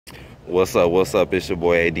What's up? It's your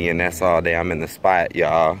boy AD, and that's all day. I'm in the spot,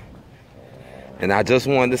 y'all. And I just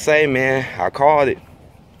wanted to say, man, I called it.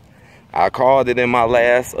 I called it in my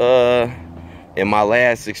last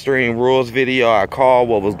Extreme Rules video. I called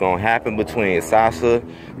what was gonna happen between Sasha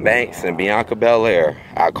Banks and Bianca Belair.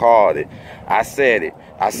 I called it. I said it.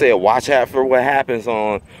 I said, watch out for what happens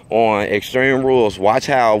on Extreme Rules. Watch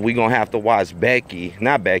how we gonna have to watch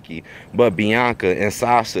not Becky, but Bianca and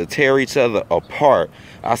Sasha tear each other apart.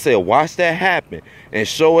 I said, watch that happen and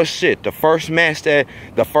show us shit. The first main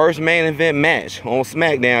event match on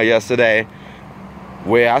SmackDown yesterday,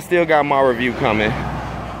 where I still got my review coming.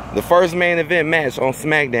 The first main event match on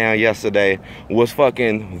SmackDown yesterday was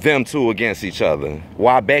fucking them two against each other,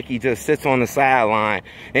 while Becky just sits on the sideline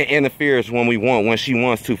and interferes when she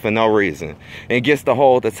wants to for no reason, and gets to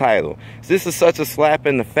hold the title. This is such a slap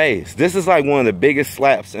in the face. This is like one of the biggest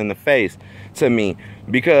slaps in the face to me,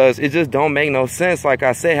 because it just don't make no sense. Like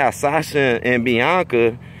I said, how Sasha and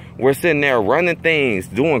Bianca were sitting there running things,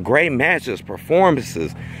 doing great matches,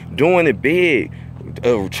 performances, doing it big,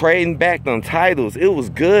 trading back on titles. It was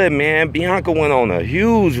good, man. Bianca went on a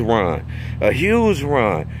huge run,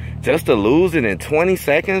 just to lose it in 20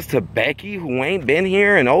 seconds to Becky, who ain't been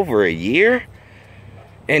here in over a year.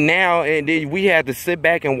 And now we had to sit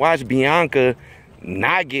back and watch Bianca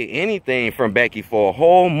not get anything from Becky for a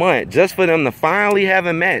whole month, just for them to finally have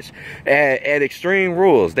a match at Extreme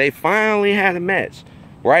Rules. They finally had a match,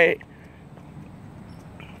 right?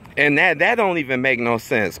 And that don't even make no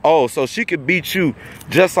sense. Oh, so she could beat you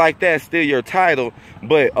just like that, steal your title,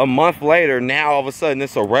 but a month later, now all of a sudden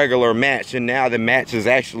it's a regular match, and now the match is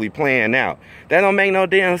actually playing out. That don't make no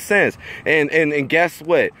damn sense. And guess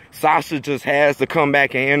what? Sasha just has to come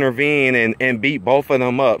back and intervene and beat both of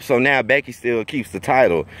them up. So now Becky still keeps the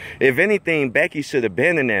title. If anything, Becky should have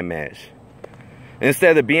been in that match.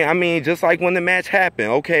 Instead of being, I mean, just like when the match happened,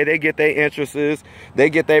 okay, they get their interests,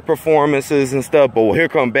 they get their performances and stuff, but here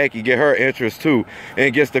come Becky, get her interest too,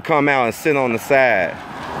 and gets to come out and sit on the side.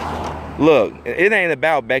 Look, it ain't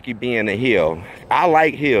about Becky being a heel. I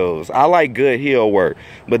like heels. I like good heel work,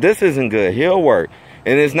 but this isn't good heel work,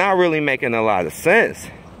 and it's not really making a lot of sense.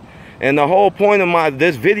 And the whole point of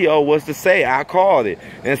this video was to say I called it.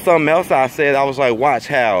 And something else I said, I was like, watch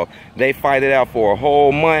how they fight it out for a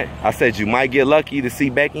whole month. I said you might get lucky to see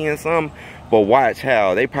Becky in something, but watch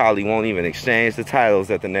how they probably won't even exchange the titles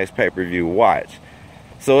at the next pay-per-view. Watch.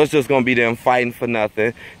 So it's just going to be them fighting for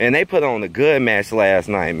nothing. And they put on a good match last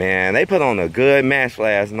night, man. They put on a good match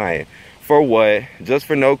last night. For what? Just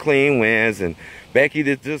for no clean wins. And Becky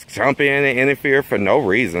to just jump in and interfere for no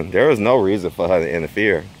reason. There was no reason for her to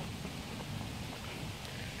interfere.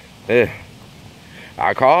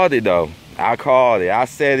 I called it though. I called it. I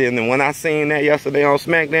said it, and when I seen that yesterday on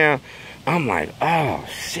SmackDown, I'm like, oh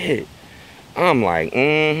shit. I'm like,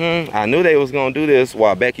 I knew they was gonna do this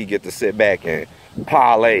while Becky get to sit back and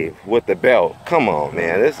parlay with the belt. Come on,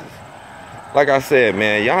 man. This is, like I said,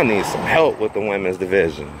 man, y'all need some help with the women's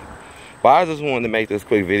division. But I just wanted to make this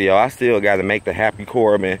quick video. I still got to make the Happy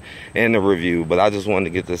Corbin and the review, but I just wanted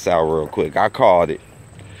to get this out real quick. I called it.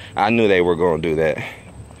 I knew they were gonna do that.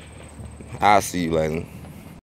 I'll see you later.